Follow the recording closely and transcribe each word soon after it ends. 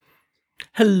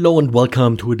Hello and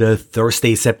welcome to the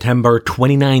Thursday, September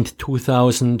 29th,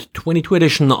 2022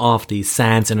 edition of the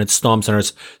SANS and its Storm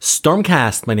Center's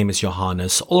StormCast. My name is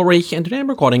Johannes Ulrich and today I'm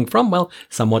recording from,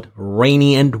 somewhat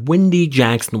rainy and windy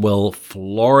Jacksonville,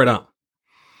 Florida.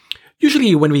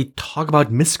 Usually when we talk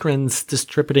about miscreants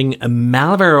distributing a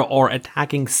malware or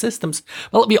attacking systems,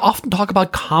 we often talk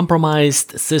about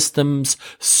compromised systems,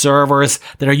 servers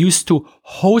that are used to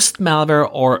host malware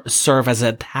or serve as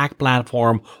an attack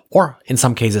platform, or in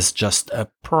some cases just a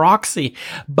proxy.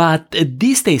 But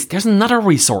these days there's another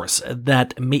resource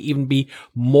that may even be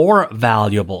more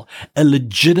valuable, a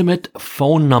legitimate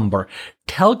phone number.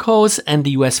 Telcos and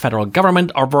the US federal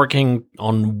government are working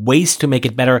on ways to make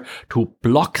it better to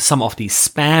block some of the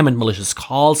spam and malicious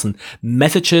calls and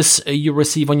messages you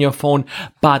receive on your phone.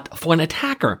 But for an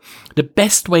attacker, the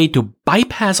best way to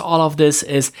bypass all of this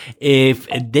is if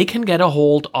they can get a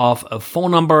hold of a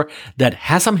phone number that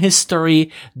has some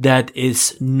history, that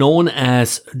is known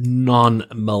as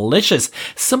non-malicious.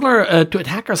 Similar to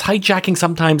attackers hijacking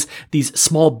sometimes these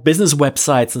small business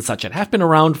websites and such that have been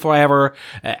around forever,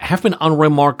 have been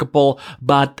unremarkable,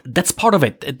 but that's part of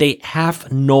it. They have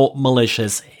no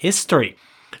malicious history.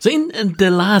 So in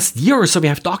the last year or so, we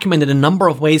have documented a number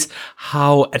of ways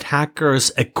how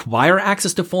attackers acquire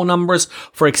access to phone numbers.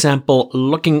 For example,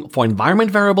 looking for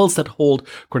environment variables that hold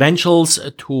credentials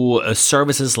to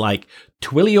services like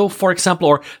Twilio, for example,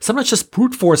 or sometimes just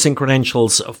brute forcing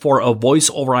credentials for a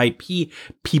voice over IP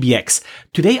PBX.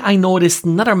 Today, I noticed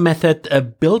another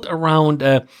method built around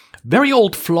a very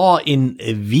old flaw in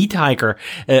vTiger.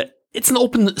 It's an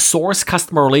open source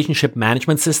customer relationship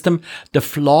management system. The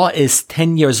flaw is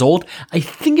 10 years old. I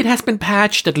think it has been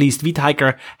patched. At least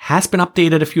vTiger has been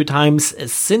updated a few times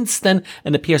since then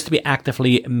and appears to be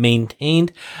actively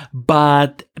maintained.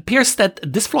 But it appears that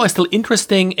this flaw is still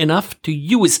interesting enough to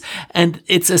use. And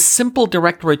it's a simple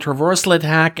directory traversal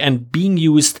attack and being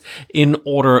used in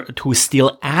order to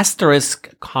steal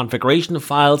asterisk configuration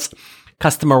files.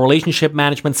 Customer relationship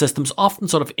management systems often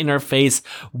sort of interface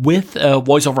with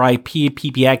voice over IP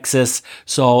PBXs.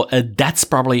 So that's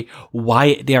probably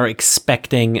why they are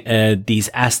expecting these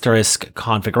asterisk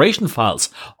configuration files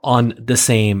on the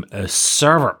same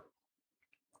server.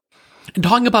 And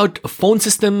talking about phone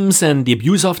systems and the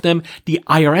abuse of them, the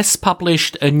IRS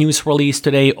published a news release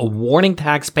today warning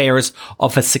taxpayers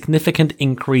of a significant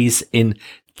increase in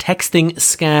texting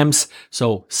scams,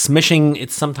 so smishing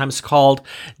it's sometimes called.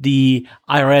 The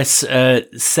IRS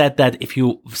said that if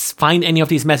you find any of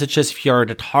these messages, if you're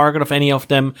the target of any of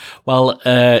them,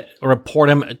 report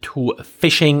them to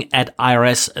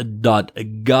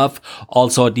phishing@irs.gov.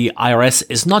 Also, the IRS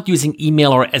is not using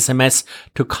email or SMS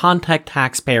to contact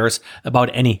taxpayers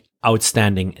about any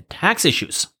outstanding tax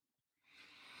issues.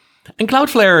 And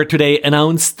Cloudflare today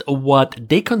announced what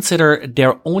they consider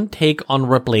their own take on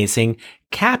replacing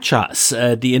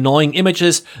CAPTCHAs, the annoying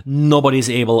images nobody's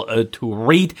able to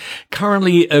read.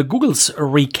 Currently, Google's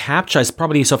reCAPTCHA is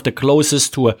probably sort of the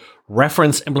closest to a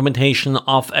reference implementation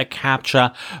of a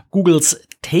CAPTCHA. Google's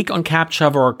take on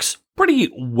CAPTCHA works pretty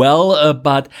well,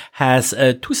 but has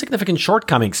two significant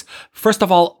shortcomings. First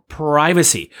of all,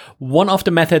 privacy. One of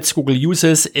the methods Google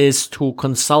uses is to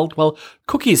consult,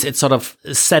 cookies. It's sort of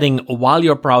setting while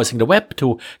you're browsing the web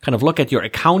to kind of look at your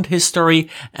account history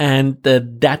and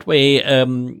that way,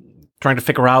 trying to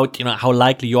figure out, how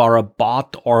likely you are a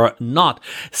bot or not.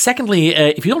 Secondly,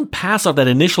 if you don't pass off that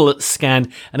initial scan,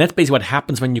 and that's basically what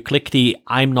happens when you click the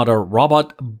I'm not a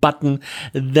robot button,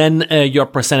 then you're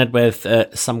presented with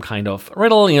some kind of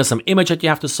riddle, some image that you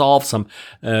have to solve, some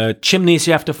chimneys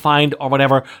you have to find or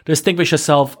whatever, to distinguish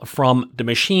yourself from the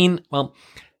machine.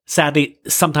 Sadly,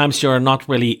 sometimes you're not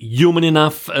really human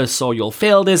enough, so you'll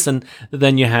fail this, and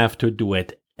then you have to do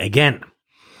it again.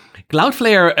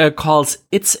 Cloudflare calls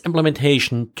its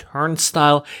implementation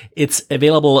Turnstile. It's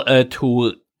available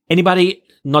to anybody.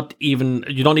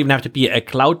 You don't even have to be a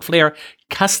Cloudflare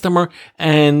customer,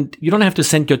 and you don't have to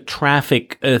send your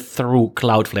traffic through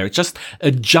Cloudflare. It's just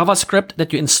a JavaScript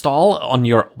that you install on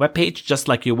your webpage, just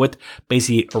like you would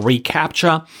basically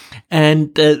reCAPTCHA.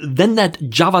 And then that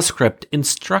JavaScript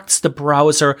instructs the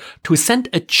browser to send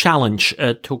a challenge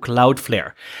to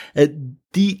Cloudflare.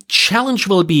 The challenge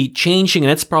will be changing, and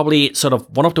that's probably sort of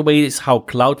one of the ways how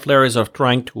Cloudflare is sort of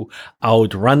trying to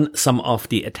outrun some of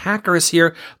the attackers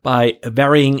here by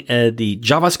varying the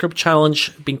JavaScript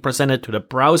challenge being presented to the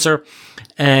browser.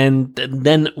 And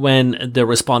then when the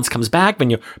response comes back, when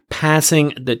you're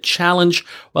passing the challenge,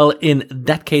 in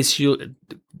that case, the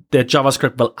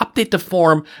JavaScript will update the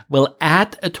form, will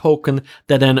add a token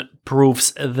that then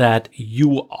proves that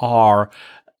you are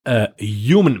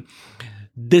human.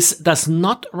 This does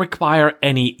not require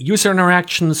any user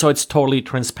interaction, so it's totally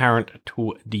transparent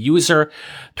to the user.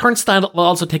 Turnstile will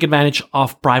also take advantage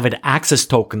of private access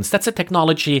tokens. That's a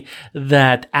technology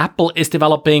that Apple is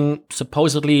developing,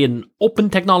 supposedly an open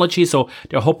technology, so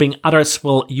they're hoping others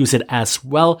will use it as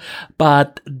well.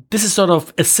 But this is sort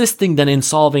of assisting then in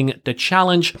solving the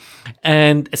challenge.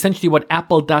 And essentially what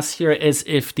Apple does here is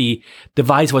if the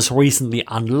device was recently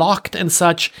unlocked and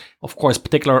such, of course,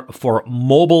 particular for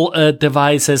mobile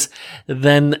devices,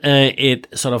 then it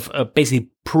sort of basically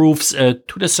proves to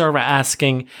the server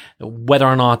asking whether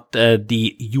or not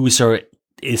the user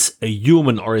is a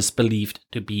human or is believed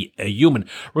to be a human.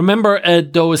 Remember,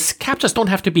 those captchas don't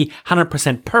have to be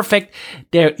 100% perfect.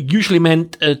 They're usually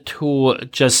meant to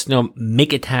just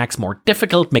make attacks more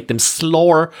difficult, make them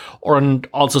slower, or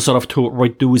also sort of to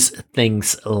reduce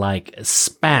things like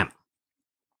spam.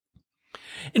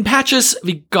 In patches,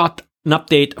 we got an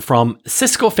update from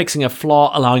Cisco fixing a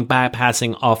flaw allowing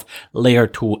bypassing of layer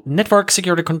 2 network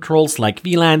security controls like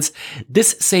VLANs.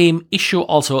 This same issue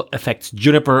also affects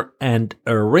Juniper and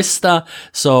Arista.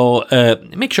 So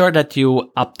make sure that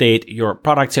you update your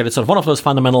products here. It's sort of one of those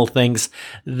fundamental things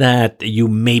that you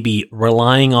may be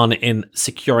relying on in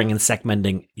securing and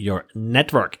segmenting your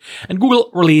network. And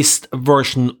Google released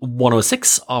version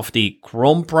 106 of the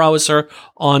Chrome browser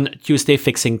on Tuesday,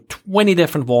 fixing 20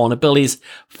 different vulnerabilities,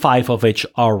 5 of which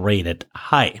are rated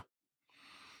high.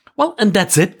 Well, and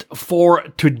that's it for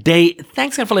today.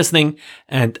 Thanks again for listening,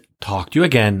 and talk to you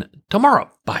again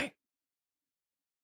tomorrow. Bye.